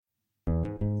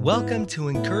Welcome to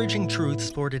Encouraging Truths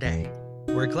for Today.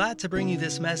 We're glad to bring you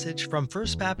this message from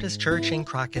First Baptist Church in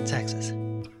Crockett, Texas.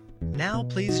 Now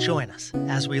please join us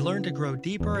as we learn to grow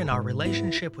deeper in our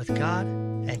relationship with God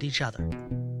and each other.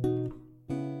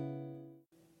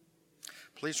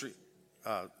 Please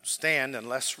stand and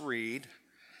let's read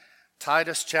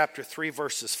Titus chapter 3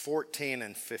 verses 14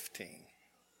 and 15.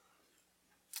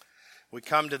 We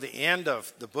come to the end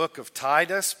of the book of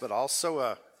Titus, but also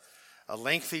a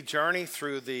lengthy journey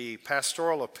through the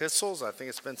pastoral epistles. I think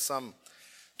it's been some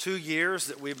 2 years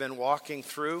that we've been walking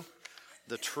through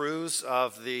the truths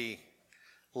of the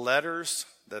letters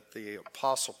that the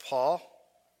Apostle Paul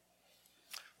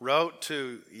wrote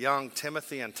to young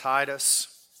Timothy and Titus,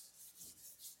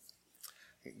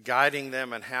 guiding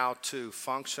them in how to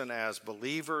function as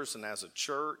believers and as a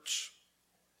church.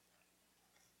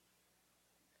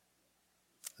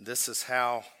 This is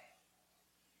how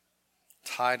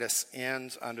Titus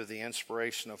ends under the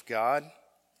inspiration of God.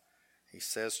 He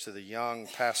says to the young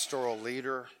pastoral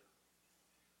leader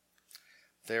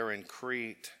there in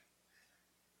Crete,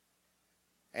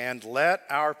 "And let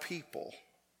our people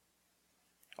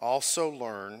also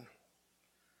learn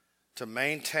to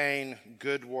maintain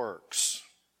good works,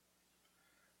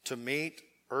 to meet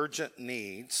urgent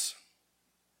needs,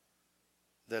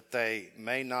 that they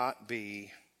may not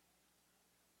be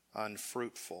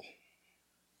unfruitful.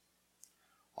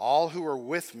 All who are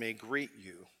with me greet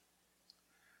you.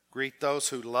 Greet those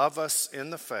who love us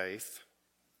in the faith.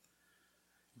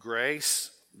 Grace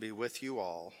be with you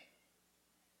all.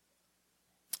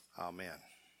 Amen."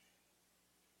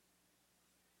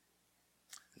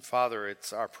 And Father,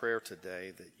 it's our prayer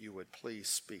today that you would please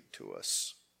speak to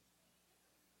us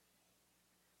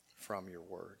from your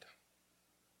word.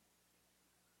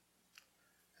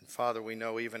 And Father, we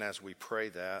know even as we pray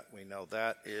that, we know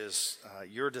that is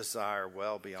your desire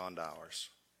well beyond ours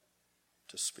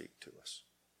to speak to us.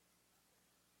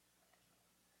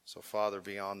 So Father,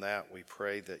 beyond that, we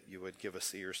pray that you would give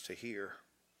us ears to hear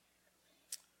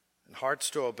and hearts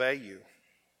to obey you.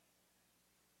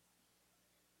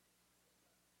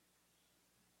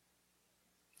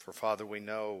 For Father, we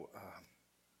know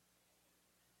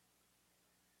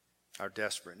our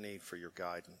desperate need for your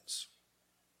guidance.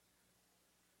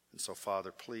 And so,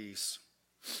 Father, please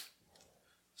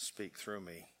speak through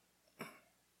me,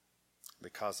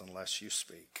 because unless you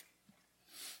speak,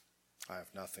 I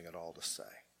have nothing at all to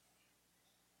say.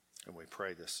 And we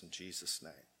pray this in Jesus'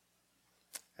 name.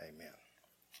 Amen.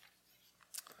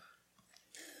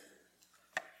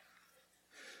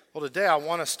 Well, today I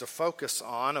want us to focus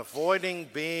on avoiding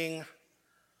being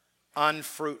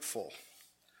unfruitful.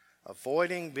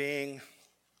 Avoiding being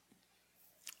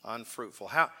unfruitful.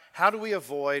 How do we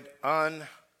avoid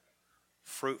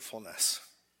unfruitfulness?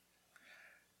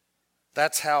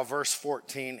 That's how verse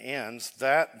 14 ends,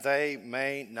 that they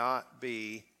may not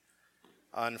be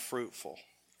unfruitful.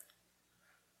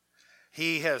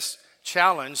 He has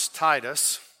challenged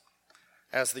Titus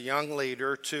as the young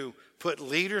leader to put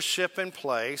leadership in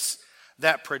place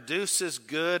that produces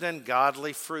good and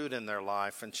godly fruit in their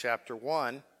life. In chapter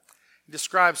 1, he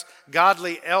describes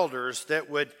godly elders that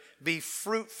would be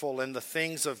fruitful in the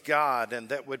things of God and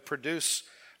that would produce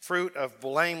fruit of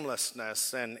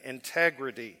blamelessness and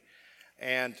integrity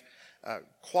and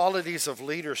qualities of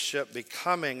leadership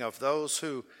becoming of those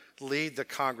who lead the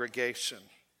congregation.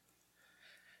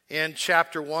 In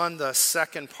chapter 1, the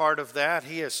second part of that,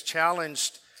 he has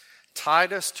challenged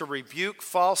Titus to rebuke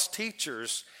false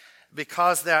teachers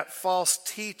because that false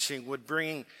teaching would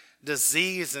bring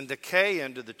disease and decay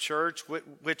into the church,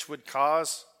 which would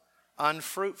cause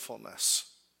unfruitfulness.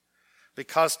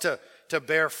 Because to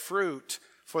bear fruit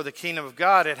for the kingdom of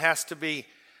God, it has to be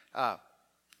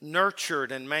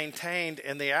nurtured and maintained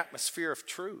in the atmosphere of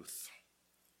truth.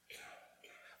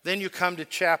 Then you come to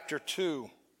chapter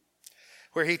 2,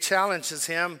 where he challenges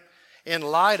him in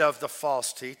light of the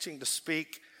false teaching to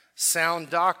speak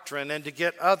sound doctrine and to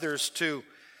get others to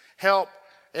help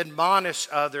admonish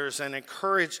others and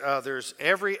encourage others.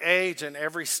 Every age and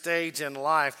every stage in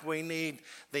life, we need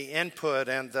the input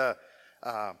and the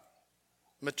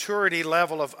maturity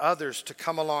level of others to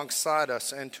come alongside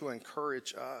us and to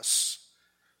encourage us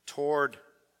toward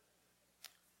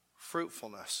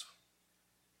fruitfulness.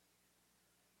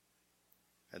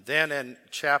 And then in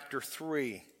chapter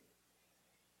 3,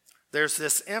 there's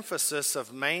this emphasis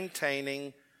of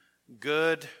maintaining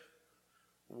good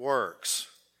works,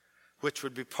 which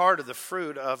would be part of the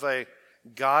fruit of a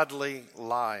godly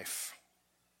life.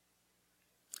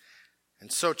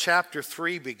 And so chapter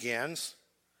 3 begins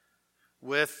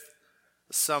with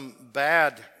some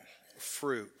bad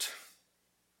fruit.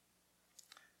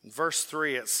 In verse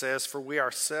 3 it says, "For we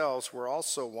ourselves were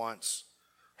also once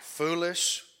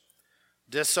foolish,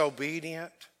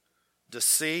 disobedient,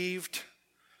 deceived,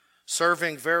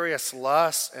 serving various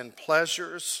lusts and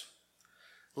pleasures,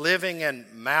 living in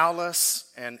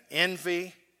malice and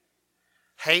envy,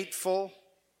 hateful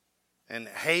and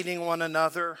hating one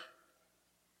another.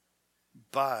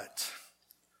 But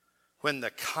when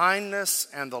the kindness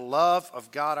and the love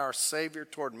of God our Savior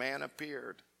toward man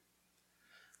appeared,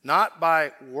 not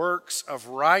by works of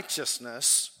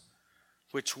righteousness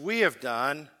which we have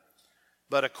done,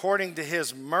 but according to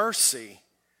his mercy,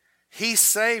 he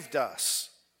saved us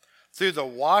through the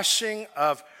washing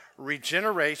of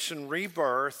regeneration,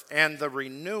 rebirth, and the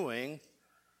renewing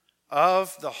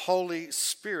of the Holy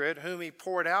Spirit, whom he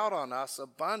poured out on us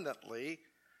abundantly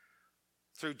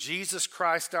through Jesus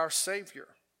Christ our Savior,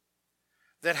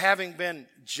 that having been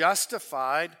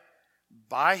justified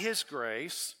by his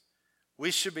grace,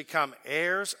 we should become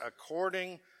heirs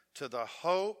according to the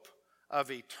hope of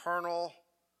eternal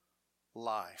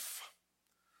life."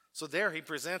 So there he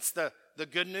presents the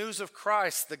good news of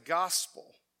Christ, the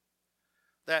gospel,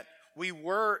 that we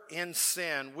were in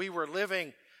sin. We were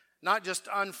living not just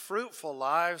unfruitful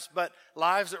lives, but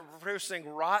lives that were producing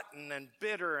rotten and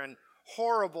bitter and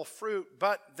horrible fruit.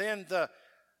 But then the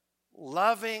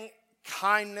loving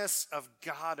kindness of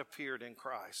God appeared in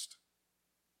Christ.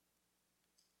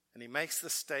 And he makes the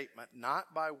statement,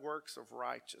 "Not by works of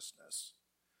righteousness,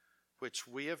 which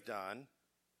we have done,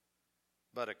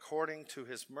 but according to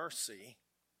his mercy,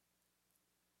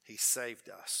 he saved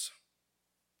us."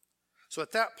 So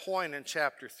at that point in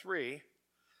chapter 3,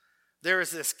 there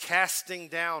is this casting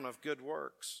down of good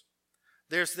works.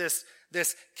 There's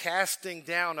this casting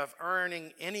down of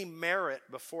earning any merit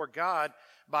before God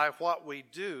by what we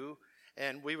do,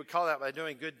 and we would call that by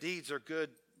doing good deeds or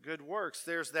good works.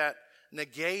 There's that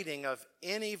negating of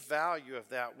any value of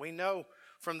that. We know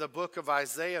from the book of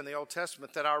Isaiah in the Old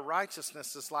Testament that our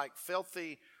righteousness is like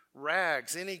filthy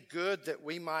rags. Any good that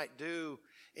we might do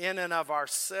in and of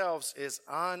ourselves is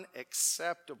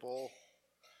unacceptable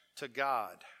to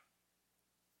God.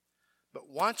 But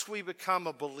once we become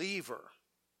a believer,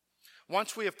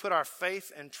 once we have put our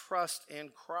faith and trust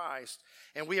in Christ,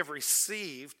 and we have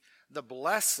received the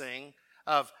blessing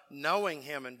of knowing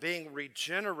him and being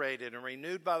regenerated and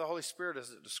renewed by the Holy Spirit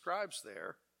as it describes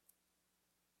there,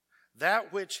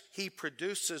 that which he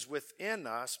produces within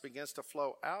us begins to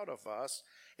flow out of us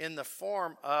in the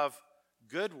form of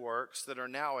good works that are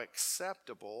now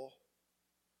acceptable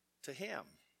to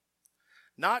him.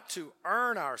 Not to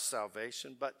earn our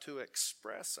salvation, but to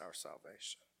express our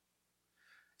salvation.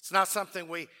 It's not something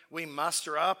we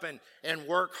muster up and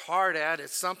work hard at.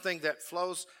 It's something that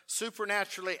flows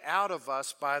supernaturally out of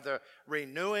us by the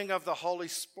renewing of the Holy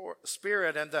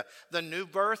Spirit and the new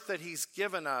birth that he's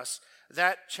given us.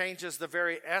 That changes the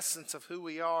very essence of who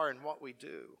we are and what we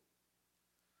do.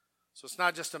 So it's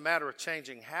not just a matter of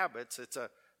changing habits. It's a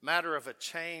matter of a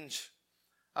change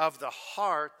of the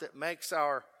heart that makes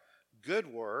our good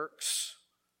works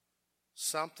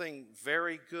something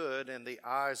very good in the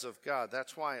eyes of God.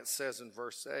 That's why it says in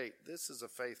verse 8, "This is a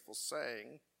faithful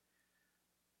saying,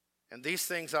 and these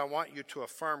things I want you to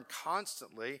affirm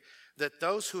constantly, that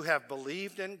those who have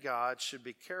believed in God should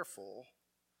be careful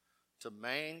to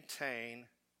maintain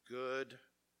good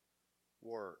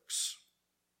works.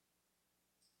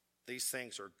 These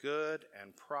things are good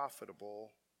and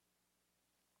profitable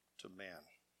to men."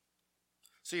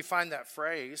 So you find that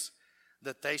phrase,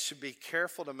 that they should be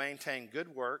careful to maintain good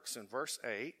works in verse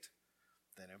 8.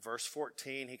 Then in verse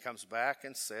 14, he comes back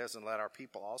and says, "And let our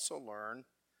people also learn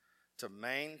to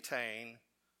maintain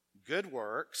good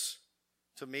works,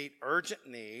 to meet urgent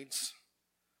needs,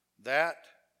 that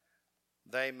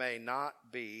they may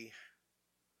not be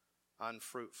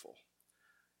unfruitful."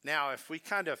 Now, if we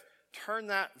kind of turn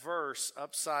that verse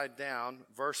upside down,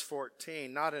 verse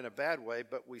 14, not in a bad way,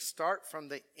 but we start from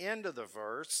the end of the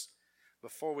verse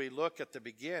before we look at the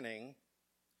beginning,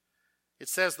 it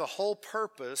says the whole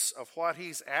purpose of what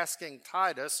he's asking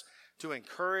Titus to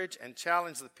encourage and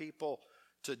challenge the people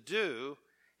to do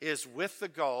is with the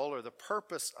goal or the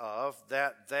purpose of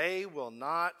that they will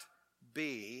not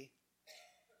be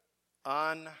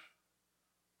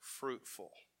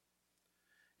unfruitful.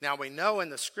 Now we know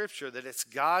in the scripture that it's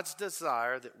God's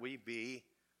desire that we be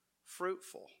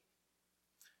fruitful.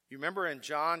 You remember in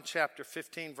John chapter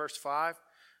 15 verse 5,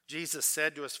 Jesus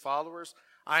said to his followers,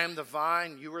 "I am the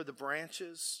vine, you are the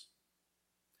branches.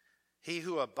 He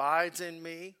who abides in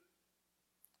me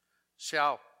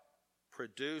shall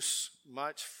produce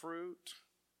much fruit.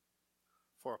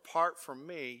 For apart from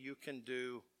me, you can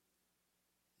do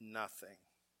nothing."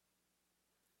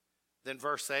 Then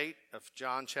verse 8 of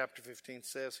John chapter 15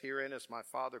 says, "Herein is my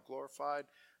Father glorified,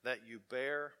 that you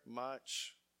bear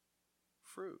much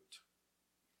fruit."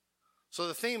 So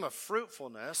the theme of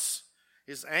fruitfulness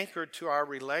is anchored to our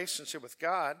relationship with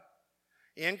God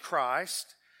in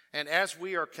Christ. And as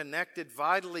we are connected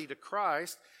vitally to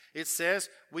Christ, it says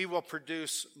we will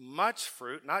produce much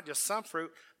fruit, not just some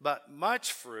fruit, but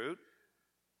much fruit.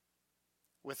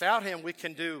 Without Him, we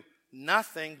can do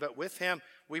nothing, but with Him,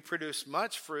 we produce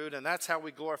much fruit, and that's how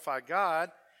we glorify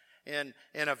God in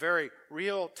a very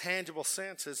real, tangible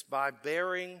sense, is by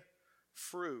bearing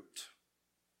fruit.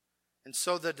 And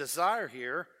so the desire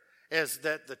here is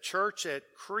that the church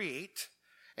at Crete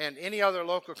and any other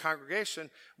local congregation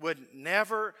would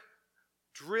never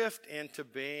drift into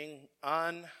being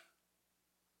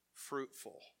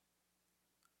unfruitful.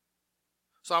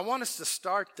 So I want us to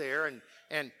start there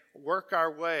and work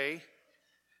our way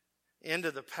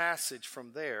into the passage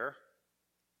from there.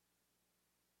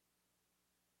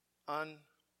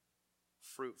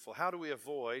 Unfruitful. How do we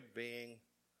avoid being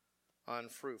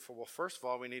unfruitful? Well, first of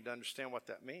all, we need to understand what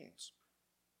that means.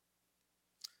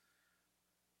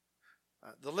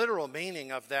 The literal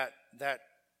meaning of that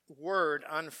word,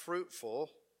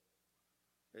 unfruitful,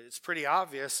 it's pretty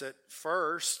obvious at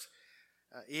first,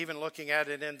 even looking at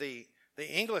it in the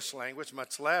English language,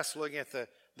 much less looking at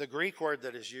the Greek word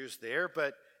that is used there,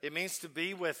 but it means to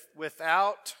be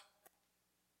without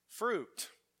fruit.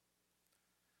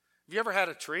 Have you ever had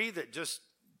a tree that just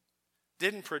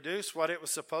didn't produce what it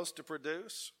was supposed to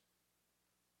produce?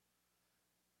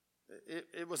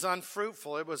 It was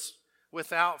unfruitful. It was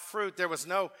without fruit. There was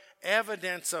no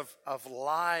evidence of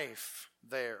life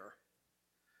there.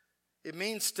 It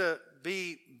means to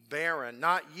be barren,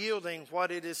 not yielding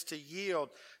what it is to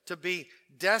yield, to be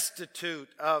destitute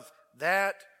of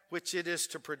that which it is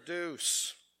to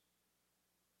produce,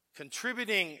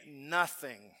 contributing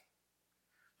nothing,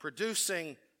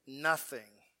 producing nothing.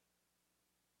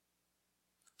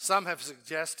 Some have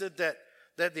suggested that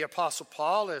the Apostle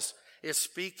Paul is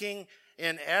speaking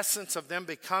in essence of them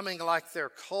becoming like their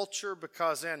culture,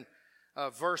 because in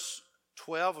verse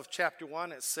 12 of chapter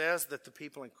 1 it says that the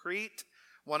people in Crete,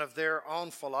 one of their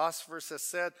own philosophers has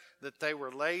said that they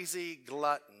were lazy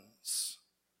gluttons.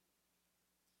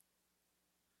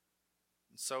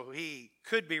 And so he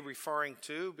could be referring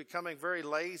to becoming very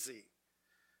lazy,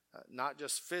 not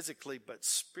just physically but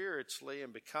spiritually,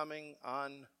 and becoming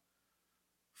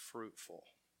unfruitful.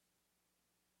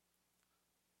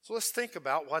 So let's think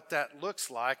about what that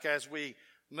looks like as we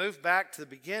move back to the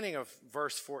beginning of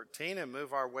verse 14 and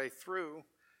move our way through.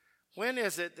 When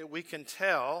is it that we can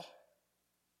tell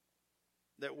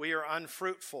that we are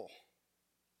unfruitful?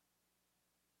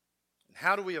 And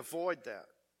how do we avoid that?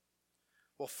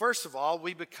 Well, first of all,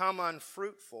 we become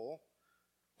unfruitful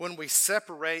when we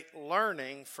separate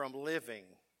learning from living.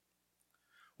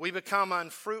 We become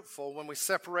unfruitful when we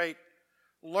separate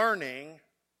learning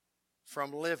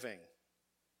from living.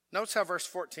 Notice how verse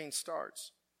 14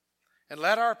 starts. And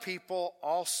let our people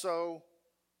also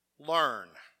learn.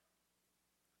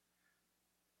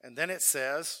 And then it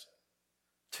says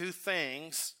two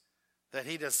things that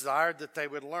he desired that they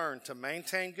would learn: to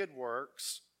maintain good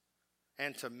works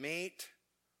and to meet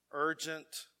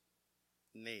urgent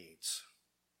needs.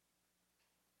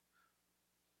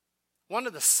 One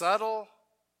of the subtle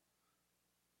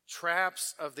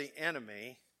traps of the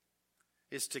enemy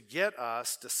is to get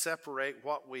us to separate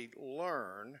what we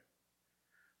learn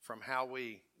from how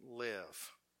we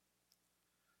live.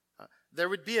 There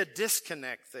would be a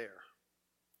disconnect there.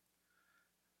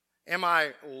 Am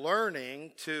I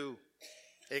learning to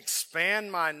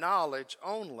expand my knowledge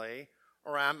only,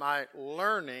 or am I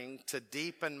learning to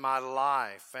deepen my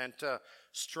life and to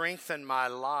strengthen my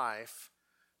life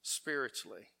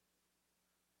spiritually?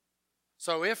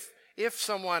 So if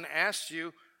someone asks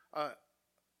you,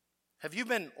 have you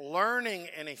been learning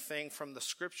anything from the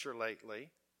Scripture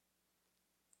lately?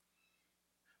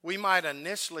 We might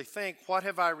initially think, what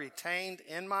have I retained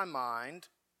in my mind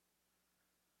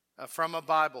from a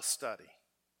Bible study?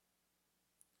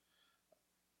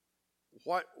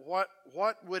 What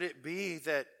would it be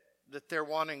that they're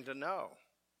wanting to know?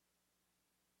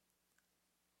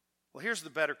 Well, here's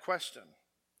the better question.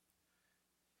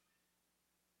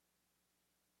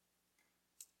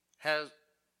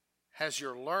 Has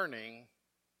your learning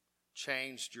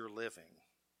changed your living?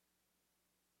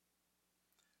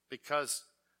 Because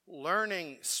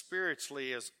learning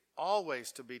spiritually is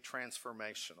always to be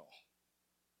transformational.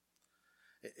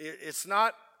 It's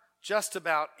not just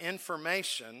about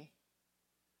information,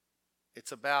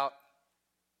 it's about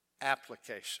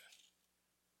application.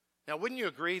 Now, wouldn't you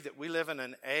agree that we live in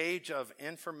an age of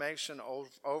information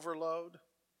overload?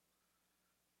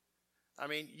 I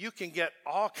mean, you can get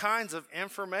all kinds of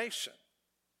information.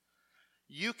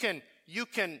 You can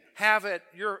have at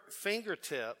your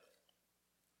fingertip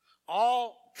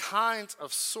all kinds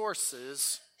of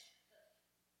sources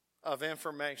of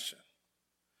information.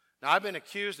 Now, I've been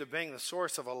accused of being the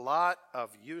source of a lot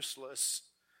of useless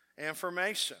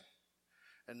information.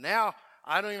 And now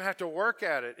I don't even have to work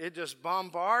at it. It just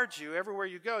bombards you. Everywhere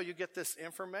you go, you get this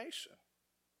information.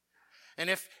 And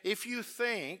if you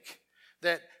think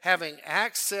that having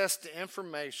access to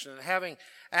information, having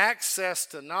access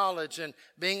to knowledge, and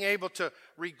being able to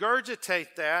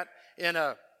regurgitate that in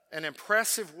an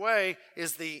impressive way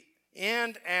is the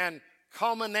end and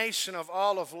culmination of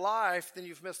all of life, then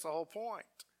you've missed the whole point.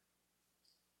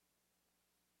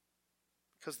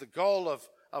 Because the goal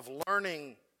of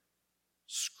learning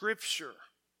Scripture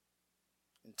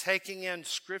and taking in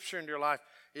Scripture into your life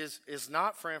is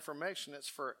not for information, it's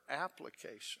for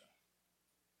application.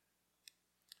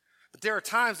 But there are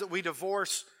times that we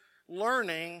divorce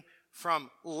learning from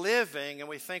living, and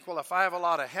we think, well, if I have a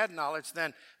lot of head knowledge,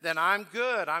 then I'm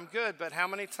good. But how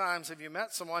many times have you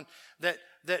met someone that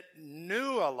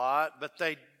knew a lot, but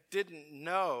they didn't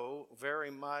know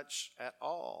very much at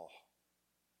all?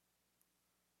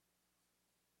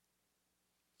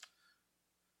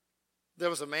 There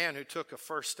was a man who took a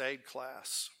first aid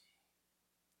class,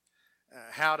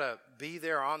 how to be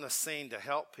there on the scene to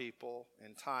help people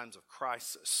in times of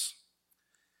crisis.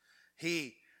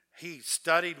 He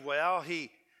studied well. He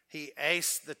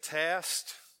aced the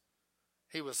test.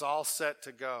 He was all set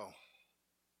to go.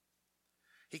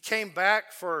 He came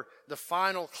back for the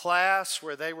final class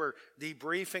where they were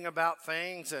debriefing about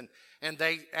things, and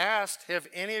they asked, have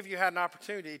any of you had an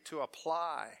opportunity to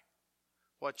apply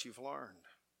what you've learned?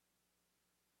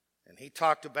 And he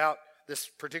talked about, this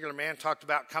particular man talked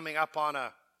about coming up on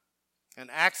an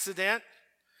accident,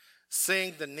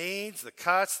 seeing the needs, the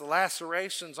cuts, the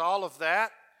lacerations, all of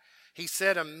that. He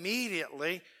said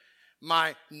immediately,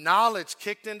 my knowledge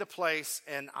kicked into place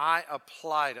and I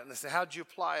applied it. And they said, how'd you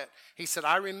apply it? He said,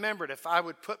 I remembered if I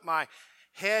would put my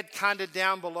head kind of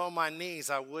down below my knees,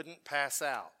 I wouldn't pass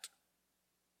out.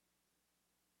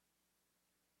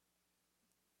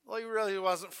 Well, he really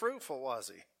wasn't fruitful,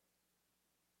 was he?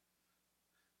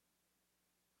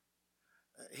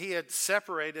 He had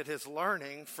separated his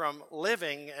learning from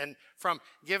living and from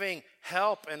giving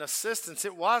help and assistance.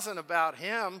 It wasn't about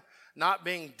him not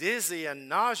being dizzy and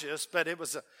nauseous, but it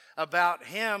was about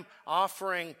him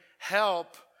offering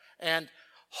help and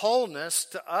wholeness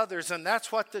to others. And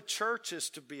that's what the church is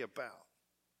to be about.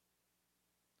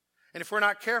 And if we're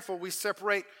not careful, we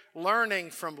separate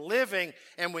learning from living,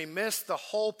 and we miss the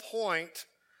whole point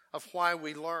of why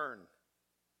we learn.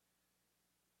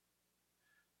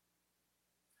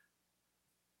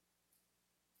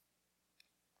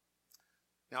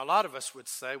 Now, a lot of us would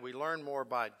say we learn more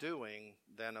by doing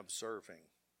than observing.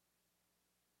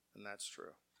 And that's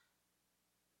true.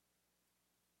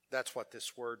 That's what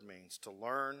this word means, to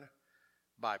learn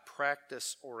by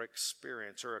practice or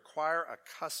experience, or acquire a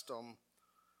custom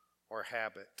or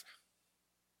habit.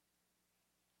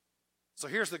 So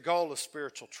here's the goal of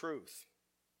spiritual truth.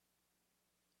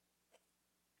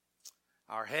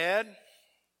 Our head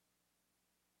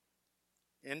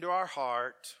into our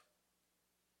heart,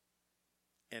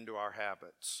 into our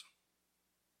habits.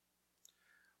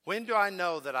 When do I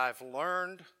know that I've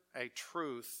learned a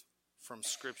truth from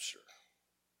Scripture?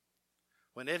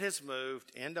 When it has moved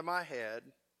into my head,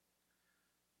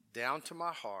 down to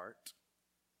my heart,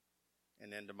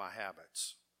 and into my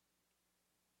habits.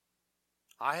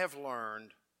 I have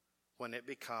learned when it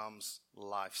becomes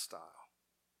lifestyle.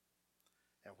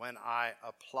 And when I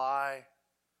apply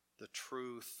the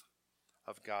truth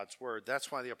of God's word.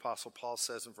 That's why the Apostle Paul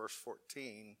says in verse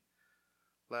 14,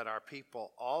 let our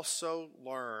people also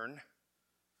learn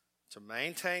to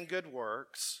maintain good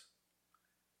works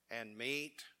and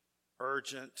meet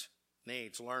urgent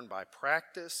needs. Learn by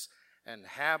practice and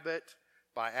habit,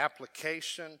 by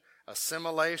application,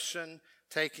 assimilation,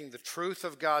 taking the truth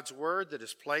of God's word that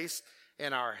is placed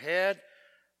in our head,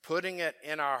 putting it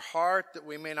in our heart that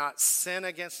we may not sin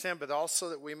against him, but also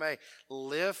that we may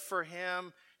live for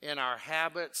him in our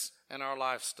habits and our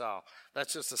lifestyle.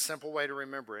 That's just a simple way to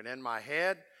remember it. In my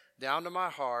head, down to my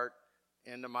heart,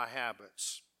 into my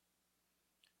habits.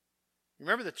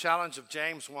 Remember the challenge of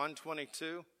James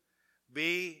 1:22?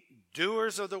 Be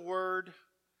doers of the word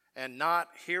and not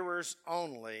hearers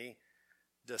only,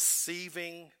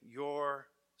 deceiving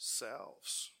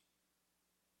yourselves.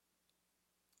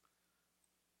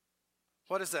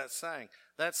 What is that saying?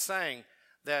 That's saying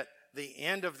that the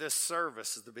end of this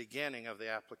service is the beginning of the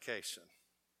application.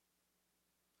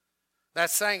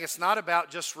 That's saying it's not about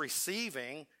just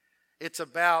receiving, It's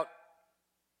about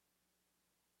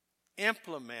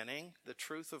implementing the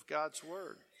truth of God's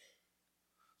Word.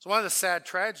 So one of the sad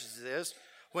tragedies is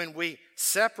when we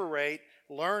separate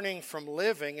learning from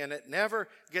living and it never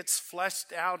gets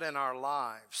fleshed out in our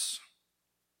lives.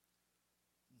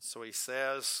 So he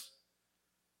says,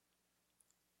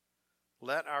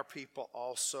 let our people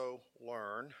also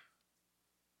learn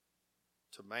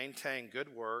to maintain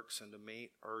good works and to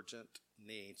meet urgent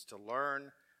needs, to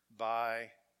learn by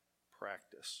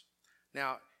practice.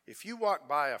 Now, if you walk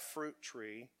by a fruit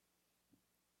tree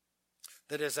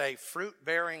that is a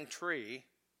fruit-bearing tree,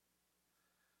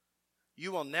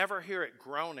 you will never hear it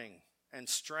groaning and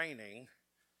straining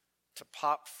to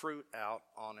pop fruit out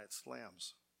on its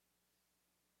limbs.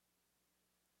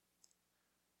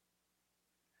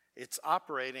 It's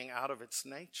operating out of its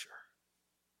nature.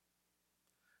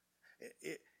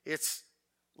 It's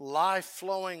life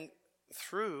flowing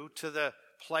through to the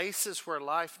places where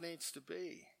life needs to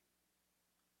be.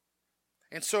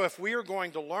 And so if we are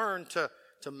going to learn to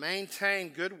maintain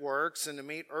good works and to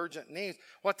meet urgent needs,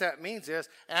 what that means is,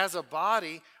 as a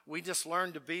body, we just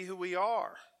learn to be who we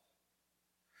are.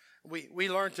 We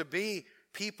learn to be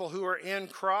people who are in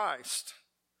Christ.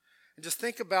 And just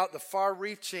think about the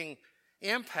far-reaching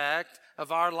impact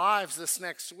of our lives this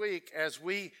next week as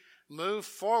we move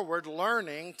forward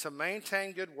learning to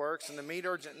maintain good works and to meet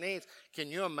urgent needs. Can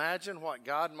you imagine what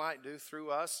God might do through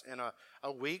us in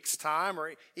a week's time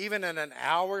or even in an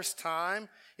hour's time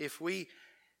if we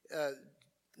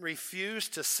refuse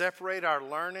to separate our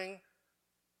learning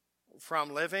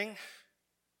from living?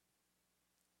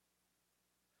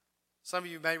 Some of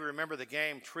you may remember the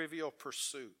game Trivial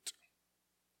Pursuit.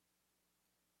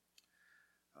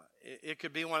 It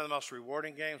could be one of the most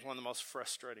rewarding games, one of the most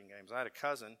frustrating games. I had a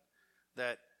cousin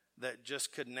that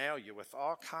just could nail you with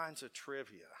all kinds of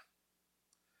trivia.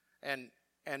 And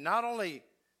not only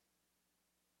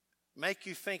make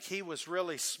you think he was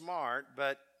really smart,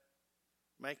 but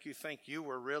make you think you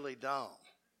were really dumb.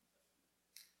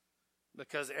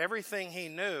 Because everything he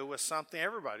knew was something,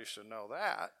 everybody should know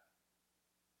that.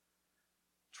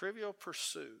 Trivial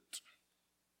Pursuit.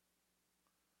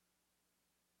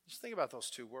 Just think about those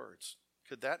two words.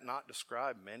 Could that not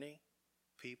describe many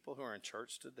people who are in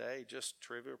church today? Just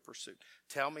Trivial Pursuit.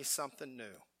 Tell me something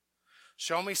new.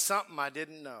 Show me something I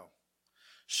didn't know.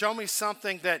 Show me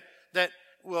something that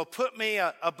will put me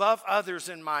above others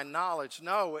in my knowledge.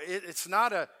 No, it's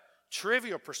not a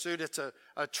trivial pursuit. It's a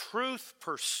truth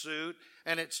pursuit,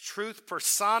 and it's truth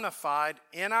personified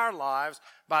in our lives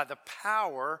by the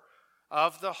power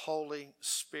of the Holy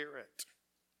Spirit.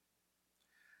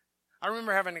 I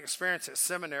remember having an experience at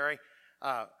seminary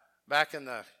back in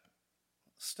the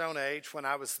Stone Age when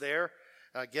I was there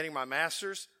getting my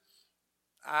master's.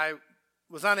 I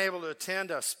was unable to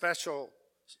attend a special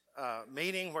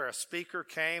meeting where a speaker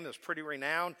came that was pretty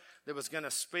renowned that was going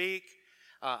to speak.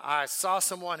 I saw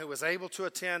someone who was able to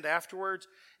attend afterwards,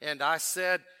 and I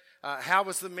said, how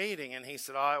was the meeting? And he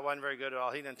said, oh, it wasn't very good at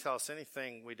all. He didn't tell us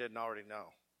anything we didn't already know.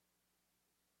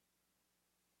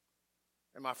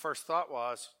 And my first thought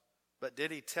was, but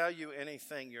did he tell you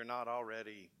anything you're not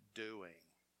already doing?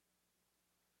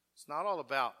 It's not all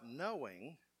about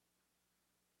knowing.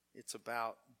 It's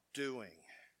about doing.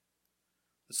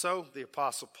 And so the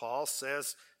Apostle Paul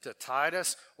says to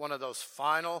Titus, one of those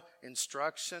final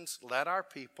instructions, let our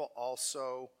people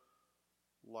also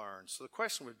learn. So the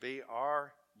question would be,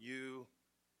 are you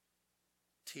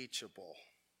teachable?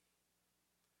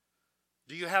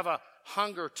 Do you have a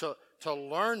hunger to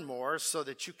learn more so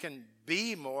that you can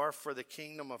be more for the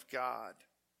kingdom of God?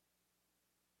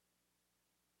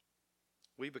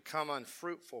 We become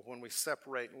unfruitful when we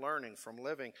separate learning from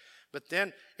living. But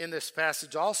then in this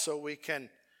passage also we can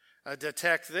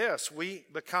detect this. We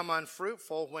become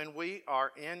unfruitful when we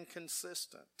are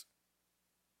inconsistent.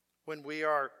 When we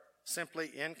are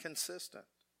simply inconsistent.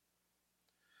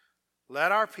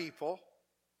 Let our people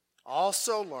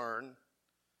also learn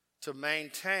to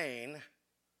maintain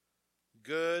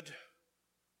good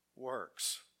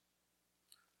works.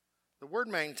 The word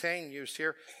maintain used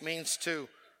here means to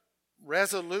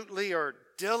resolutely or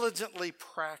diligently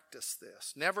practice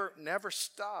this. Never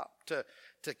stop.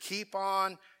 To keep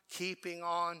on, keeping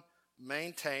on,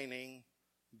 maintaining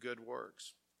good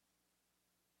works.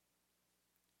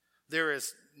 There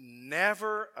is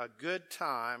never a good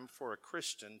time for a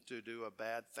Christian to do a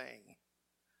bad thing.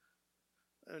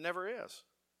 There never is.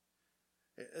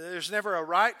 There's never a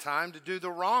right time to do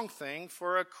the wrong thing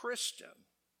for a Christian.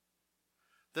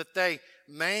 That they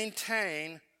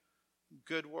maintain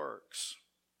good works.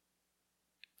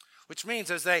 Which means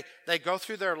as they go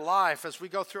through their life, as we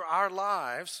go through our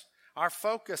lives, Our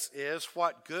focus is,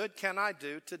 what good can I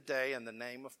do today in the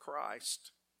name of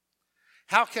Christ?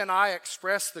 How can I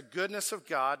express the goodness of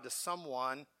God to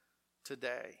someone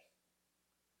today?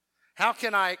 How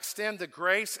can I extend the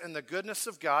grace and the goodness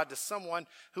of God to someone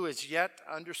who has yet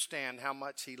to understand how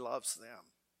much He loves them?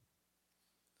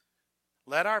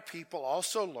 Let our people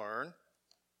also learn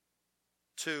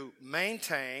to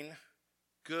maintain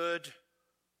good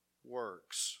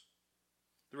works.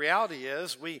 The reality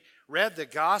is, we read the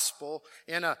gospel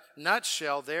in a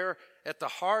nutshell there at the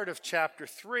heart of chapter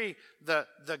 3. The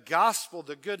gospel,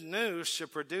 the good news,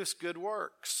 should produce good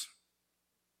works.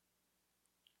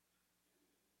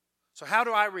 So how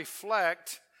do I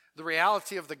reflect the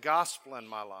reality of the gospel in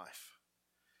my life?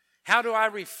 How do I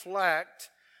reflect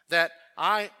that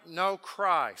I know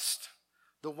Christ,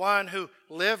 the one who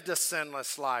lived a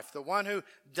sinless life, the one who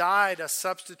died a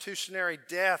substitutionary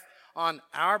death on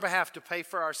our behalf to pay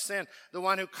for our sin, the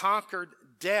one who conquered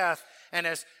death and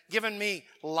has given me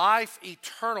life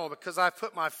eternal because I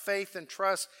put my faith and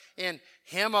trust in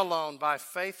Him alone, by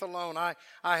faith alone. I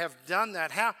have done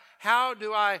that. How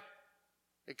do I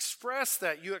express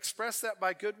that? You express that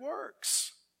by good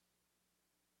works.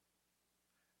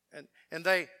 And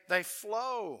they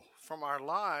flow from our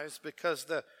lives because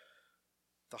the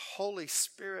Holy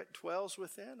Spirit dwells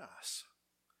within us.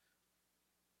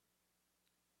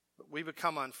 But we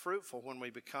become unfruitful when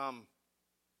we become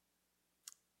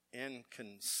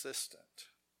inconsistent.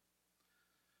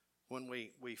 When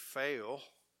we fail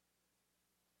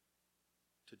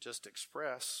to just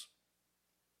express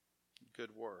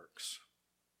good works.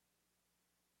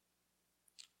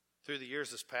 Through the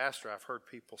years as pastor, I've heard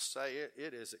people say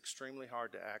it is extremely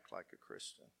hard to act like a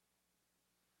Christian.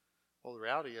 Well, the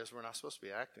reality is we're not supposed to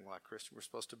be acting like Christians. We're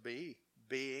supposed to be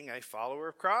being a follower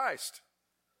of Christ.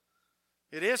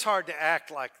 It is hard to act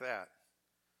like that.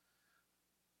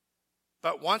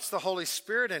 But once the Holy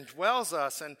Spirit indwells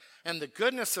us and the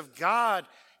goodness of God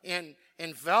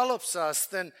envelops us,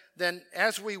 then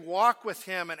as we walk with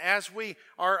Him and as we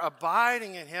are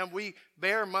abiding in Him, we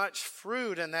bear much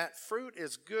fruit, and that fruit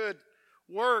is good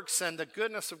works, and the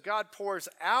goodness of God pours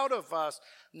out of us,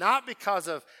 not because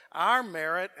of our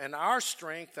merit and our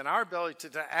strength and our ability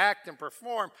to act and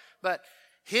perform, but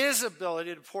His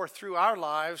ability to pour through our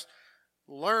lives,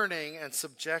 learning and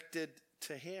subjected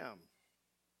to Him.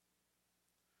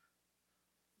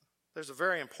 There's a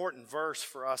very important verse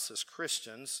for us as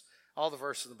Christians. All the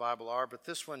verses in the Bible are, but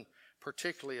this one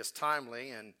particularly is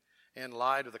timely and in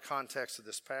light of the context of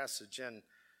this passage. In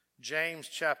James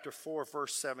chapter 4,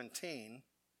 verse 17,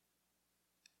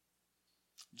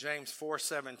 James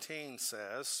 4:17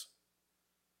 says,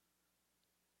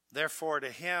 "Therefore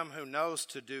to him who knows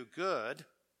to do good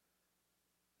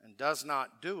and does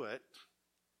not do it,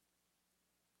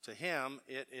 to him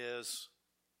it is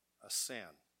a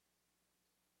sin."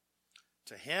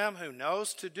 To him who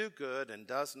knows to do good and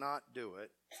does not do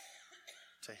it,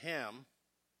 to him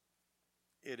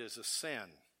it is a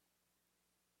sin.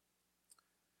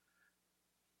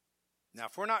 Now,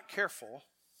 if we're not careful,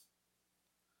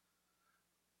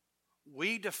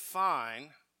 we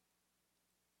define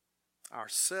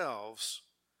ourselves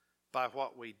by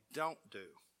what we don't do.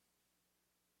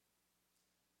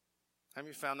 Have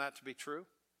you found that to be true?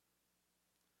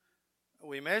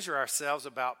 We measure ourselves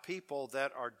about people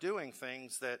that are doing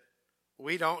things that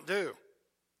we don't do.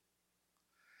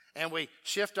 And we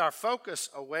shift our focus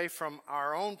away from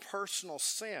our own personal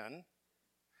sin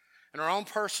and our own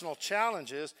personal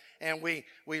challenges, and we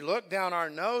look down our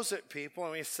nose at people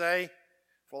and we say,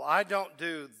 well, I don't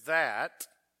do that.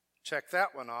 Check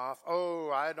that one off.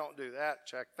 Oh, I don't do that.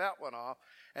 Check that one off.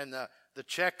 And the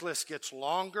checklist gets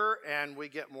longer, and we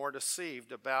get more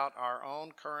deceived about our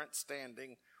own current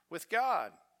standing with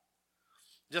God.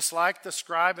 Just like the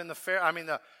scribe and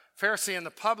the Pharisee and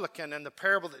the publican in the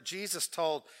parable that Jesus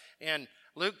told in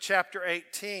Luke chapter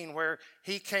 18, where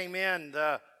he came in,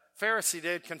 the Pharisee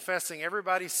did, confessing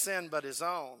everybody's sin but his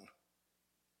own.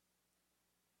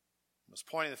 He was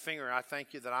pointing the finger, and I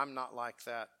thank you that I'm not like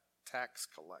that tax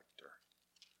collector.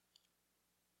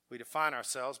 We define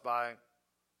ourselves by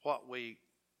what we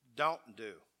don't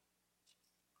do.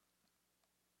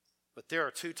 But there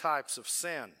are two types of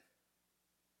sin.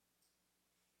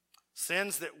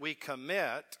 Sins that we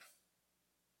commit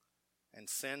and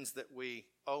sins that we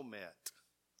omit.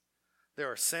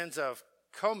 There are sins of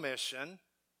commission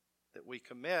that we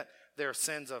commit. There are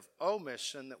sins of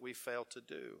omission that we fail to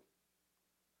do.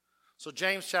 So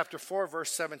James chapter 4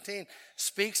 verse 17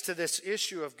 speaks to this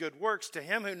issue of good works. To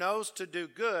him who knows to do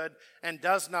good and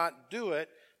does not do it,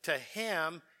 to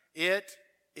him it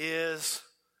is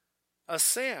a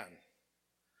sin.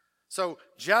 So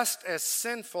just as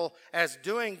sinful as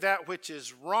doing that which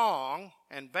is wrong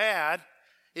and bad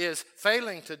is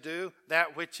failing to do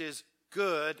that which is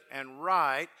good and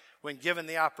right when given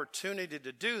the opportunity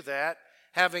to do that,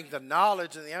 having the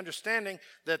knowledge and the understanding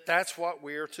that that's what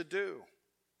we are to do.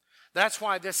 That's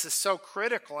why this is so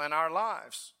critical in our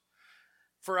lives.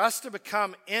 For us to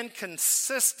become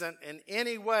inconsistent in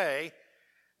any way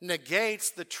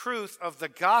negates the truth of the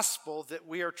gospel that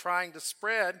we are trying to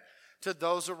spread to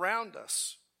those around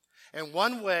us. And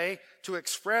one way to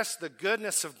express the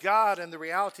goodness of God and the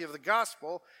reality of the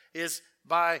gospel is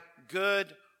by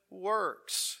good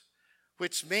works,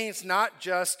 which means not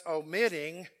just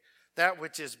omitting that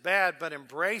which is bad, but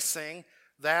embracing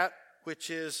that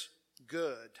which is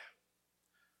good.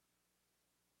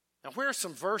 Now, where are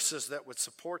some verses that would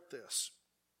support this?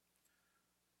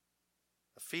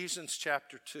 Ephesians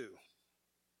chapter 2.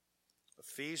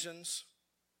 Ephesians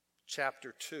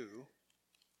chapter 2.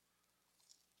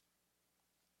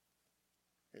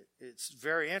 It's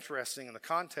very interesting in the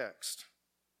context.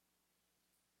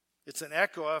 It's an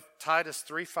echo of Titus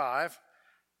 3:5.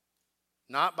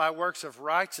 Not by works of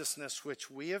righteousness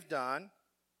which we have done.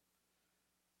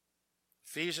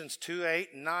 Ephesians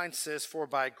 2:8 and 9 says, for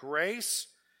by grace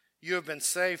you have been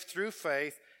saved through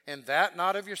faith, and that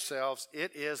not of yourselves,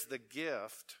 it is the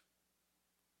gift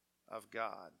of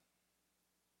God.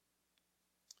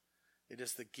 It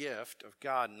is the gift of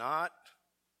God, not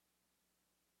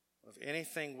of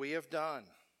anything we have done.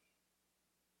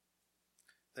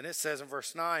 Then it says in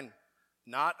verse 9,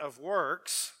 not of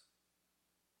works,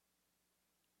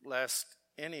 lest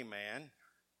any man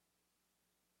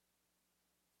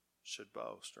should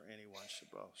boast, or anyone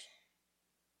should boast.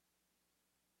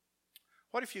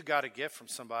 What if you got a gift from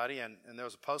somebody and there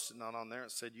was a Post-it note on there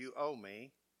that said, you owe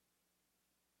me,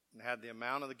 and had the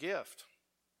amount of the gift?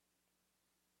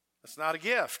 That's not a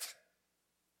gift.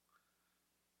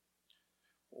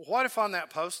 What if on that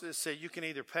Post-it it said, you can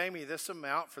either pay me this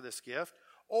amount for this gift,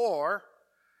 or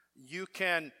you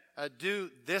can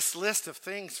do this list of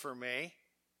things for me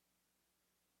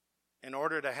in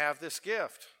order to have this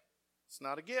gift? It's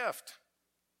not a gift.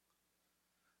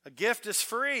 A gift is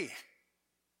free.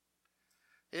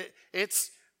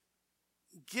 It's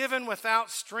given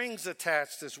without strings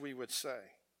attached, as we would say.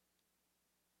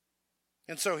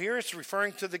 And so here it's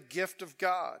referring to the gift of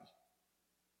God.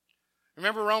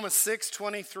 Remember Romans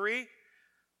 6:23?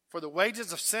 For the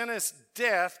wages of sin is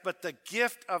death, but the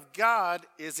gift of God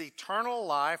is eternal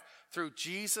life through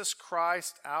Jesus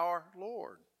Christ our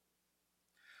Lord.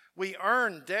 We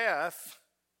earn death,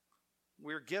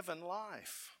 we're given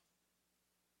life.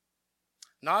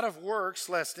 Not of works,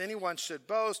 lest anyone should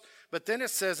boast. But then it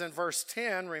says in verse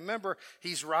 10, remember,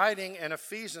 he's writing in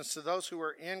Ephesians to those who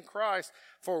are in Christ,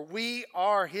 for we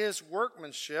are his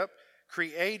workmanship,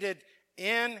 created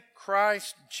in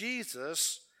Christ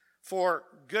Jesus for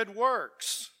good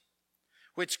works,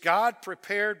 which God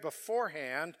prepared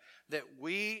beforehand that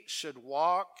we should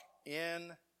walk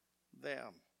in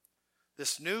them.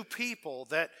 This new people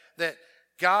that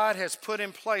God has put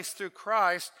in place through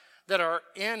Christ, that are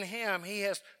in him, he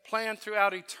has planned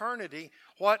throughout eternity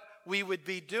what we would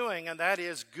be doing, and that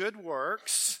is good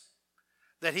works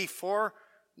that he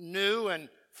foreknew and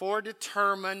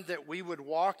foredetermined that we would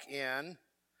walk in,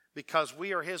 because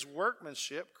we are his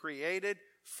workmanship created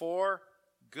for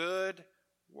good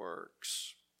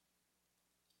works.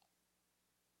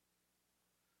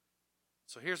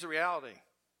 So here's the reality.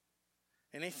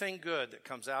 Anything good that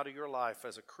comes out of your life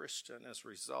as a Christian is a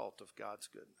result of God's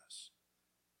goodness,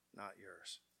 not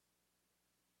yours.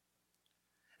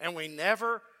 And we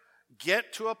never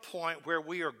get to a point where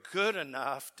we are good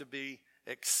enough to be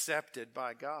accepted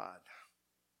by God.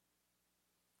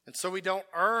 And so we don't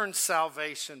earn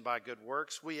salvation by good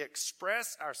works. We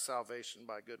express our salvation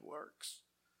by good works.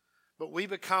 But we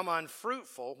become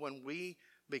unfruitful when we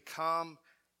become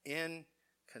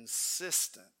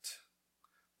inconsistent.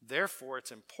 Therefore,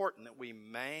 it's important that we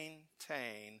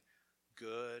maintain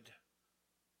good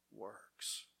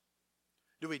works.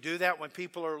 Do we do that when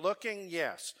people are looking?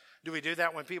 Yes. Do we do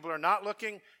that when people are not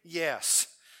looking? Yes.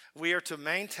 We are to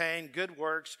maintain good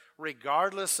works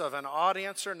regardless of an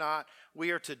audience or not.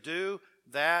 We are to do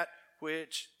that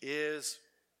which is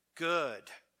good,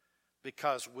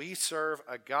 because we serve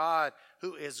a God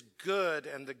who is good,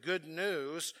 and the good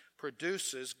news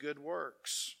produces good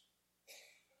works.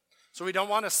 So we don't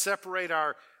want to separate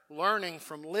our learning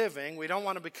from living. We don't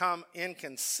want to become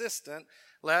inconsistent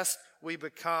lest we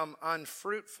become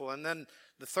unfruitful. And then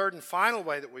the third and final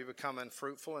way that we become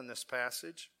unfruitful in this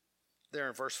passage, there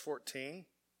in verse 14,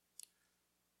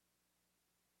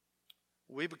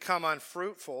 we become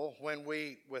unfruitful when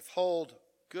we withhold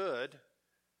good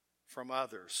from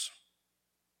others.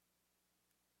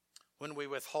 When we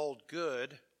withhold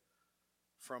good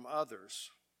from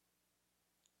others.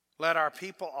 Let our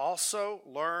people also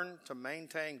learn to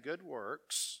maintain good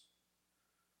works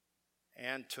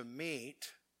and to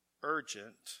meet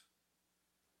urgent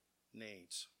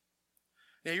needs.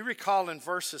 Now you recall in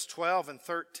verses 12 and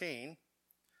 13,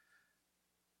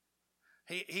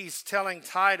 he's telling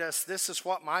Titus, this is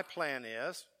what my plan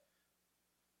is.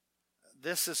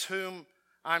 This is whom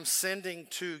I'm sending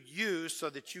to you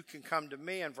so that you can come to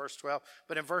me in verse 12.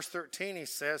 But in verse 13 he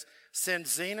says, send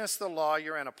Zenas the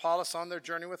lawyer and Apollos on their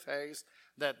journey with haste,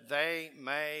 that they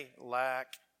may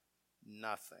lack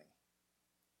nothing.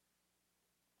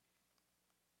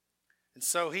 And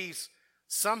so he's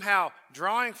somehow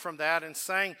drawing from that and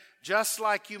saying, just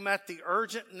like you met the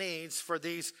urgent needs for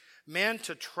these men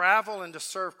to travel and to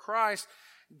serve Christ,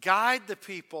 guide the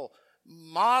people,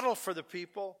 model for the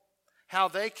people how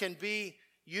they can be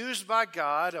used by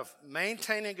God of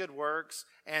maintaining good works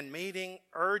and meeting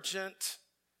urgent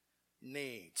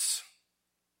needs.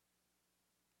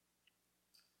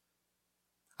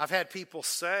 I've had people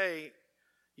say,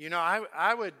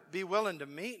 I would be willing to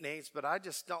meet needs, but I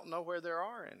just don't know where there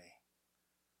are any.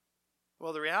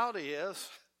 Well, the reality is,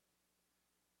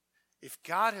 if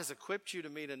God has equipped you to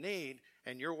meet a need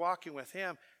and you're walking with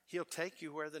Him, He'll take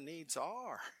you where the needs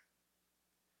are.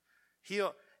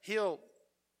 He'll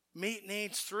meet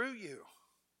needs through you.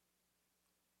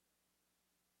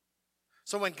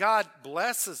 So when God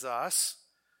blesses us,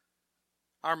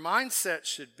 our mindset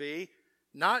should be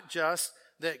not just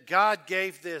that God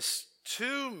gave this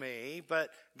to me, but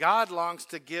God longs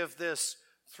to give this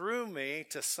through me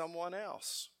to someone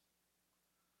else.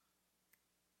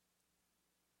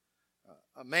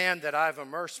 A man that I've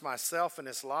immersed myself in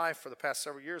his life for the past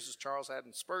several years is Charles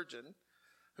Haddon Spurgeon,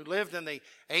 who lived in the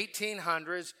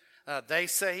 1800s. They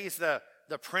say he's the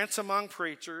prince among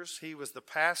preachers. He was the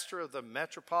pastor of the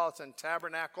Metropolitan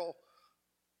Tabernacle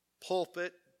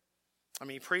pulpit.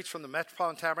 He preached from the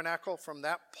Metropolitan Tabernacle, from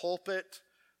that pulpit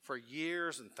for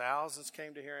years, and thousands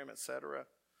came to hear him, etc.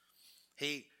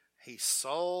 He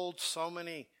sold so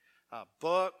many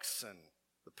books, and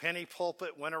the penny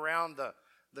pulpit went around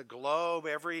the globe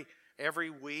every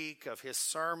week of his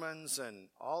sermons and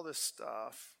all this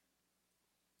stuff.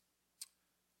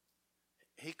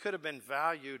 He could have been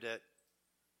valued at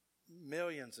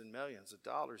millions and millions of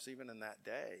dollars even in that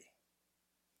day.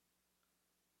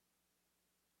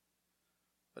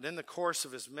 But in the course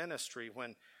of his ministry,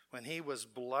 when he was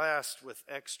blessed with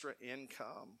extra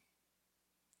income,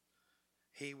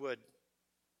 he would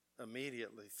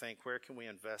immediately think, where can we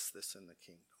invest this in the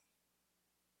kingdom?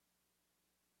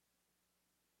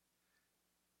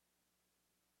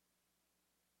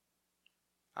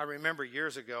 I remember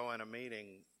years ago in a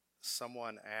meeting,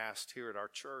 someone asked here at our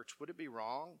church, would it be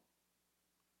wrong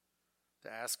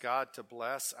to ask God to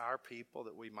bless our people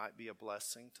that we might be a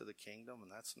blessing to the kingdom?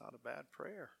 And that's not a bad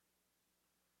prayer.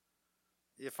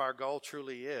 If our goal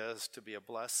truly is to be a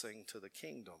blessing to the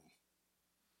kingdom.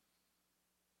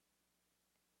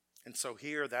 And so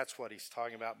here, that's what he's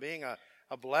talking about, being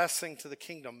a blessing to the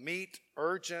kingdom. Meet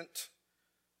urgent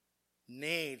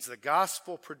needs. The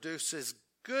gospel produces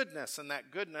goodness, and that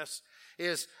goodness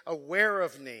is aware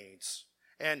of needs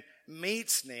and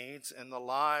meets needs in the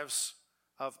lives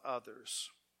of others.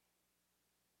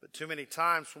 But too many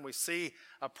times when we see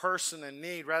a person in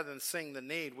need, rather than seeing the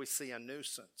need, we see a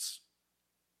nuisance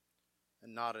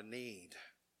and not a need.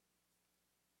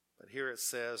 But here it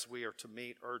says we are to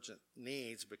meet urgent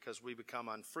needs because we become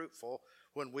unfruitful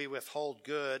when we withhold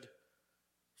good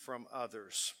from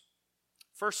others.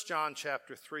 1 John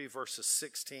chapter 3, verses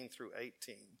 16 through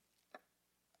 18.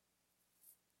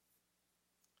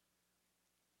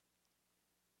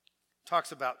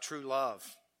 Talks about true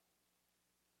love.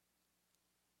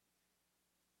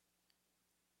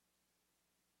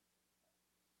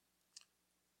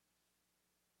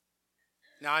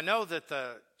 Now, I know that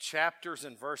the chapters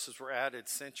and verses were added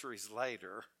centuries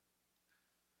later,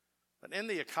 but in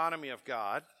the economy of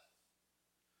God,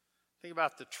 think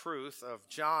about the truth of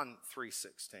John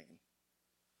 3:16.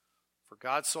 For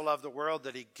God so loved the world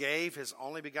that he gave his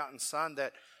only begotten Son,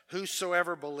 that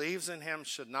whosoever believes in him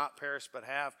should not perish but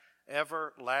have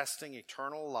everlasting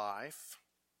eternal life.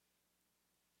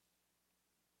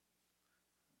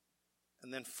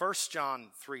 And then 1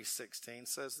 John 3:16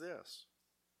 says this.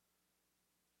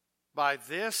 By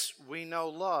this we know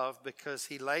love, because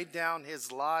he laid down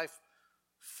his life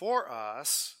for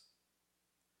us,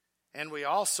 and we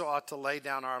also ought to lay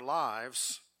down our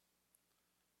lives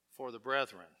for the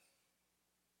brethren.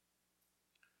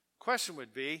 Question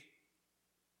would be,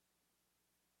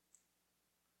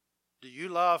 Do you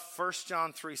love 1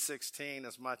 John 3:16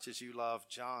 as much as you love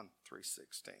John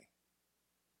 3:16?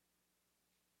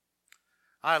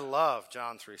 I love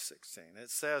John 3:16. It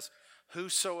says,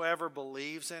 whosoever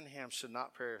believes in him should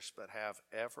not perish but have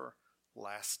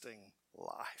everlasting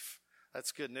life.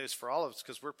 That's good news for all of us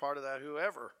because we're part of that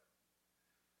whoever.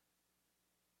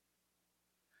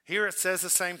 Here it says the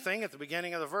same thing at the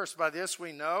beginning of the verse. By this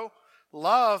we know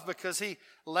love because he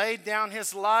laid down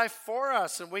his life for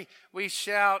us. And we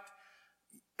shout,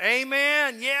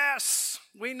 amen, yes,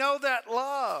 we know that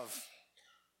love.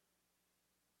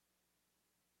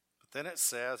 But then it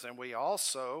says, and we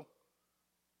also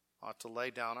ought to lay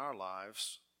down our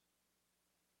lives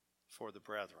for the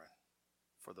brethren,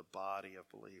 for the body of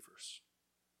believers.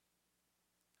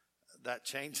 That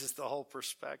changes the whole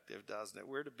perspective, doesn't it?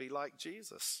 We're to be like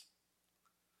Jesus.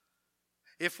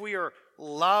 If we are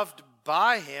loved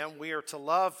by him, we are to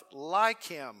love like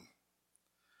him.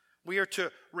 We are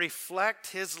to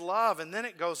reflect his love. And then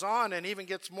it goes on and even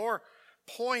gets more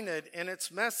pointed in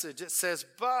its message. It says,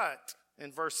 but,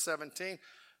 in verse 17,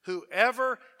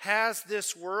 whoever has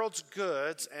this world's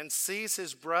goods and sees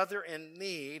his brother in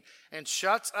need and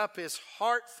shuts up his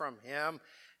heart from him,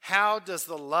 how does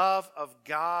the love of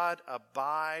God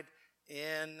abide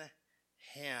in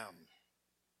him?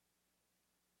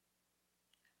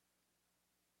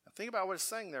 Now think about what it's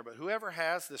saying there. But whoever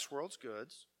has this world's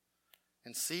goods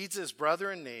and sees his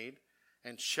brother in need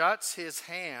and shuts his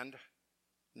heart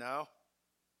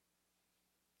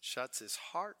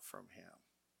from him.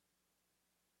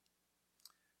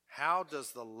 How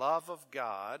does the love of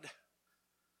God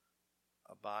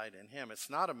abide in him? It's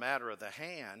not a matter of the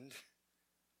hand.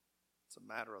 It's a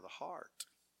matter of the heart.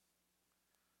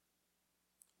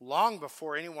 Long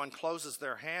before anyone closes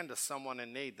their hand to someone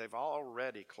in need, they've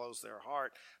already closed their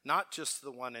heart, not just to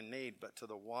the one in need, but to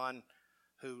the one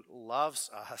who loves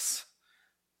us.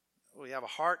 We have a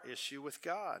heart issue with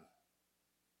God.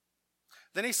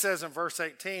 Then he says in verse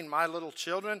 18, my little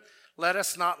children, let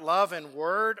us not love in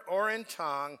word or in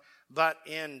tongue, but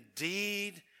in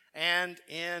deed and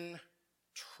in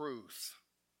truth.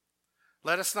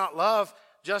 Let us not love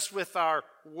just with our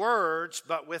words,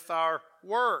 but with our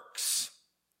works,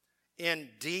 in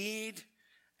deed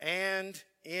and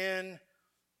in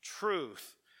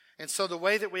truth. And so the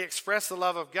way that we express the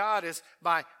love of God is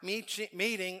by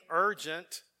meeting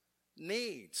urgent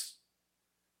needs.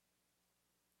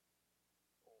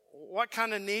 What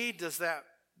kind of need does that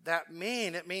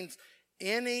mean? It means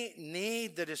any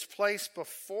need that is placed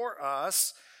before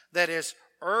us that is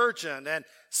urgent and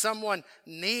someone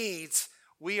needs,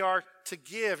 we are to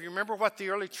give. You remember what the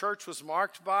early church was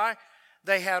marked by?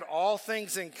 They had all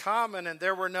things in common, and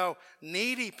there were no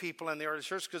needy people in the early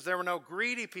church because there were no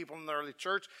greedy people in the early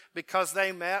church because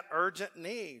they met urgent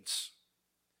needs.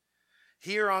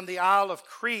 Here on the Isle of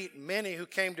Crete, many who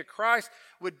came to Christ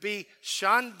would be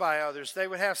shunned by others. They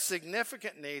would have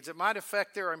significant needs. It might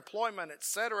affect their employment,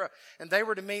 etc. And they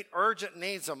were to meet urgent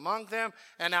needs among them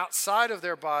and outside of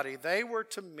their body. They were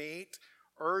to meet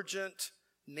urgent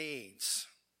needs.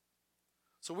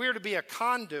 So we are to be a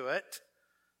conduit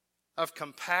of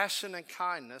compassion and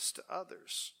kindness to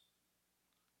others.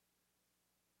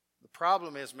 The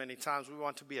problem is many times we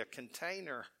want to be a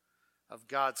container of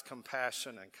God's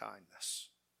compassion and kindness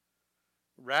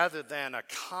rather than a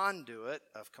conduit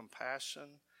of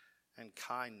compassion and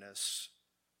kindness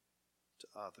to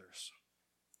others.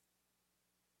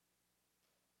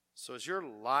 So is your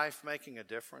life making a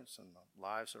difference in the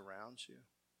lives around you?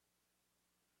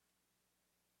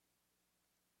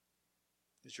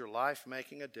 Is your life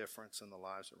making a difference in the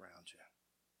lives around you?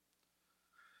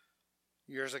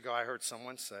 Years ago, I heard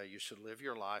someone say, you should live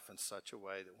your life in such a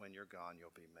way that when you're gone, you'll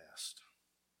be missed.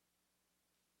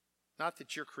 Not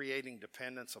that you're creating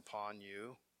dependence upon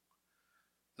you.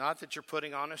 Not that you're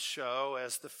putting on a show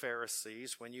as the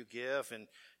Pharisees when you give and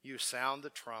you sound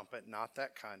the trumpet, not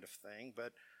that kind of thing.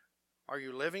 But are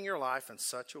you living your life in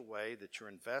such a way that you're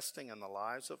investing in the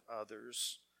lives of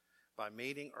others by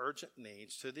meeting urgent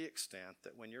needs to the extent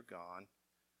that when you're gone,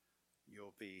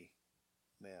 you'll be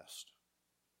missed?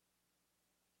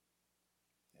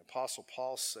 The Apostle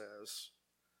Paul says,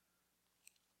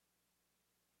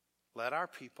 let our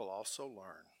people also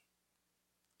learn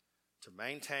to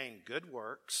maintain good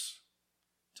works,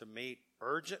 to meet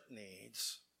urgent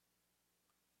needs,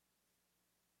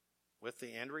 with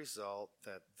the end result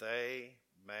that they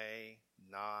may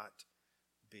not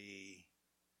be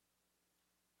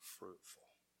fruitful.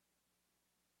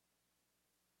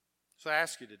 So I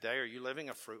ask you today, are you living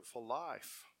a fruitful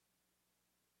life?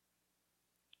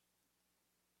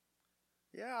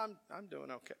 Yeah, I'm doing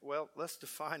okay. Well, let's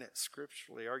define it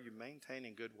scripturally. Are you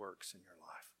maintaining good works in your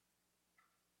life?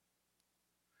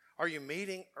 Are you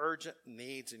meeting urgent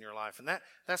needs in your life? And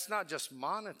that's not just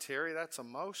monetary, that's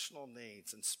emotional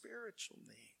needs and spiritual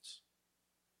needs.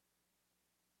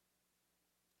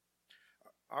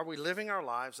 Are we living our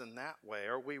lives in that way?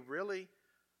 Are we really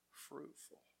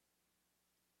fruitful?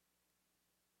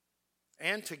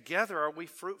 And together, are we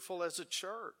fruitful as a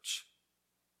church?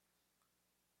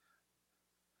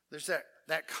 There's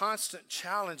that constant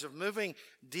challenge of moving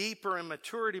deeper in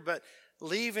maturity, but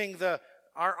leaving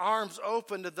our arms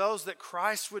open to those that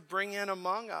Christ would bring in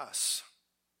among us.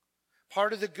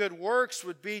 Part of the good works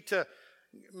would be to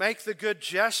make the good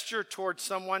gesture towards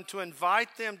someone, to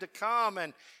invite them to come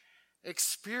and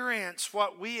experience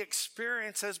what we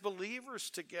experience as believers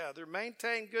together.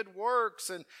 Maintain good works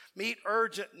and meet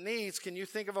urgent needs. Can you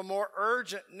think of a more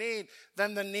urgent need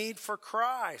than the need for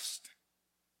Christ?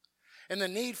 And the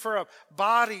need for a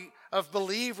body of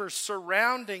believers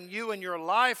surrounding you in your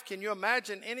life. Can you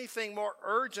imagine anything more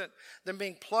urgent than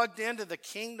being plugged into the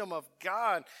kingdom of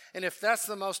God? And if that's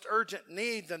the most urgent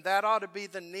need, then that ought to be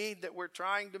the need that we're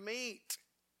trying to meet,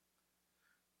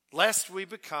 lest we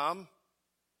become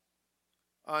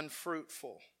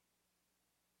unfruitful.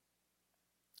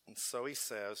 And so he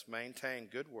says, maintain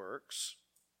good works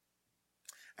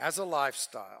as a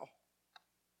lifestyle,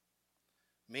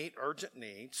 meet urgent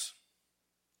needs,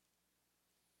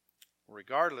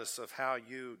 regardless of how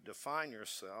you define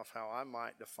yourself, how I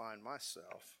might define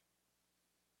myself.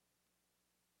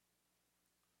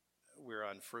 We're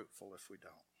unfruitful if we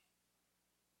don't.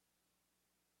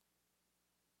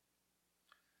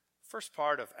 First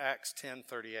part of Acts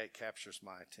 10:38 captures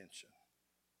my attention.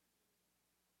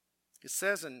 It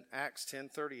says in Acts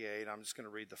 10:38, I'm just going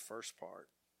to read the first part.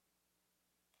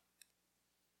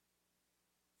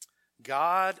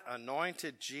 God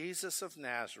anointed Jesus of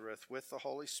Nazareth with the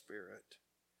Holy Spirit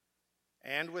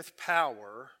and with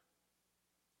power,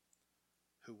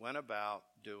 who went about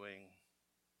doing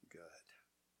good.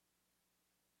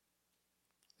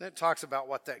 Then it talks about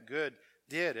what that good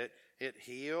did. It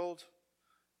healed.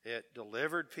 It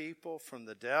delivered people from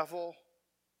the devil,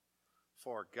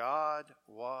 for God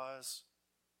was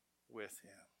with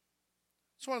him.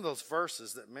 It's one of those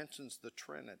verses that mentions the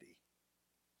Trinity.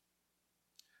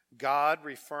 God,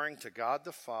 referring to God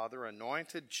the Father,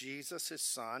 anointed Jesus, his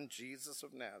Son, Jesus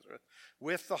of Nazareth,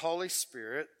 with the Holy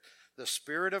Spirit, the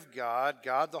Spirit of God,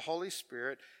 God the Holy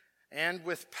Spirit, and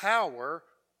with power,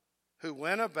 who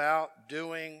went about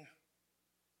doing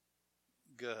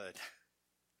good.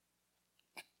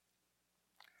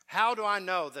 How do I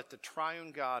know that the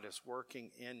triune God is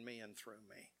working in me and through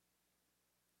me?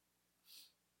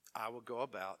 I will go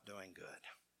about doing good.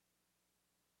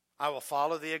 I will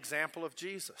follow the example of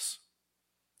Jesus.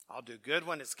 I'll do good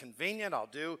when it's convenient. I'll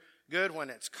do good when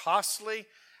it's costly.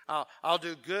 I'll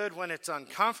do good when it's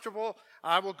uncomfortable.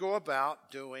 I will go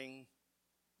about doing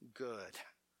good,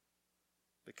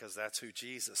 because that's who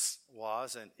Jesus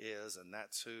was and is, and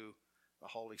that's who the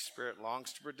Holy Spirit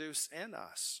longs to produce in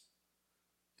us.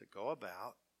 To go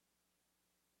about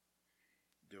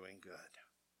doing good.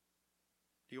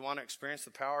 Do you want to experience the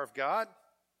power of God?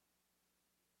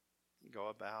 Go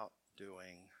about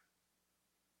doing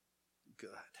good.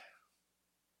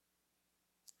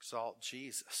 Exalt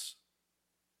Jesus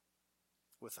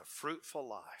with a fruitful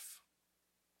life,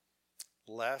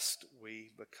 lest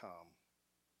we become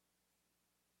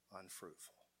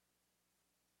unfruitful.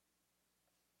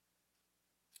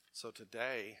 So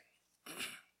today,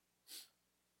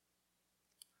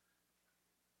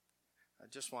 I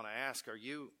just want to ask, are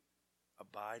you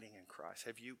abiding in Christ?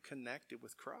 Have you connected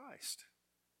with Christ?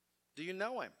 Do you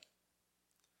know him?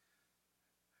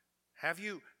 Have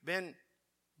you been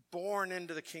born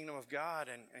into the kingdom of God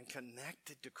and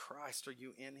connected to Christ? Are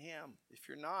you in him? If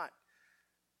you're not,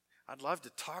 I'd love to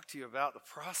talk to you about the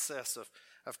process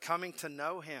of coming to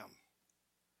know him.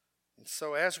 And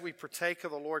so as we partake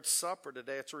of the Lord's Supper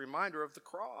today, it's a reminder of the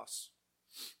cross.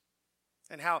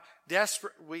 And how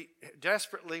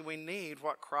desperately we need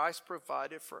what Christ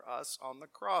provided for us on the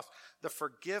cross. The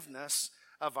forgiveness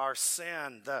of our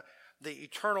sin, the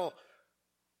eternal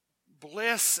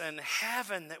bliss and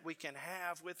heaven that we can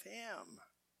have with him,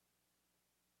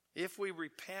 if we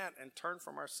repent and turn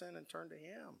from our sin and turn to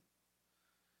him.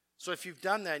 So if you've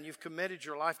done that and you've committed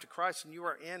your life to Christ and you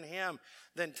are in him,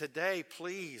 then today,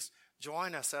 please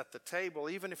join us at the table.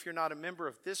 Even if you're not a member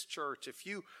of this church, if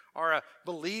you are a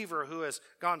believer who has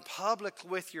gone public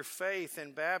with your faith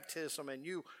in baptism and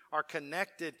you are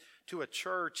connected to a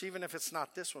church, even if it's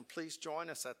not this one, please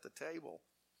join us at the table.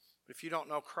 But if you don't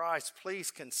know Christ, please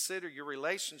consider your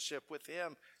relationship with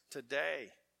him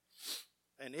today.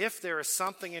 And if there is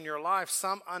something in your life,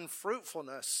 some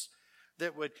unfruitfulness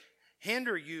that would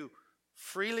hinder you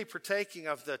freely partaking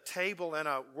of the table in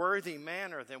a worthy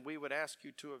manner, then we would ask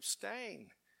you to abstain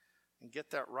and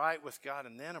get that right with God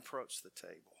and then approach the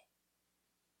table.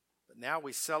 But now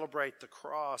we celebrate the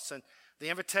cross, and the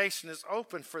invitation is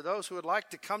open for those who would like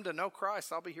to come to know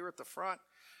Christ. I'll be here at the front,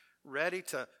 ready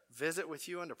to visit with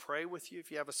you and to pray with you.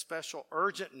 If you have a special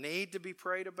urgent need to be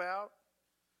prayed about,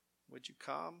 would you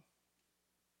come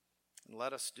and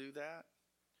let us do that?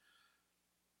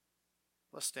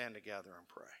 Let's stand together and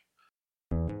pray.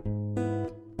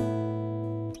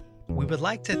 We would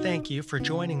like to thank you for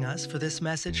joining us for this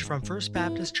message from First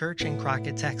Baptist Church in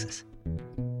Crockett, Texas.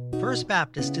 First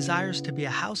Baptist desires to be a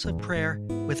house of prayer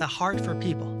with a heart for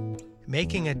people,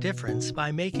 making a difference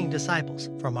by making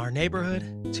disciples from our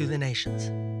neighborhood to the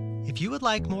nations. If you would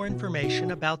like more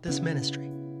information about this ministry,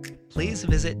 please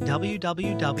visit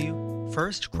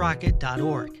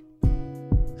www.firstcrockett.org.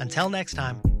 Until next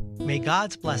time, may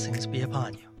God's blessings be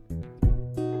upon you.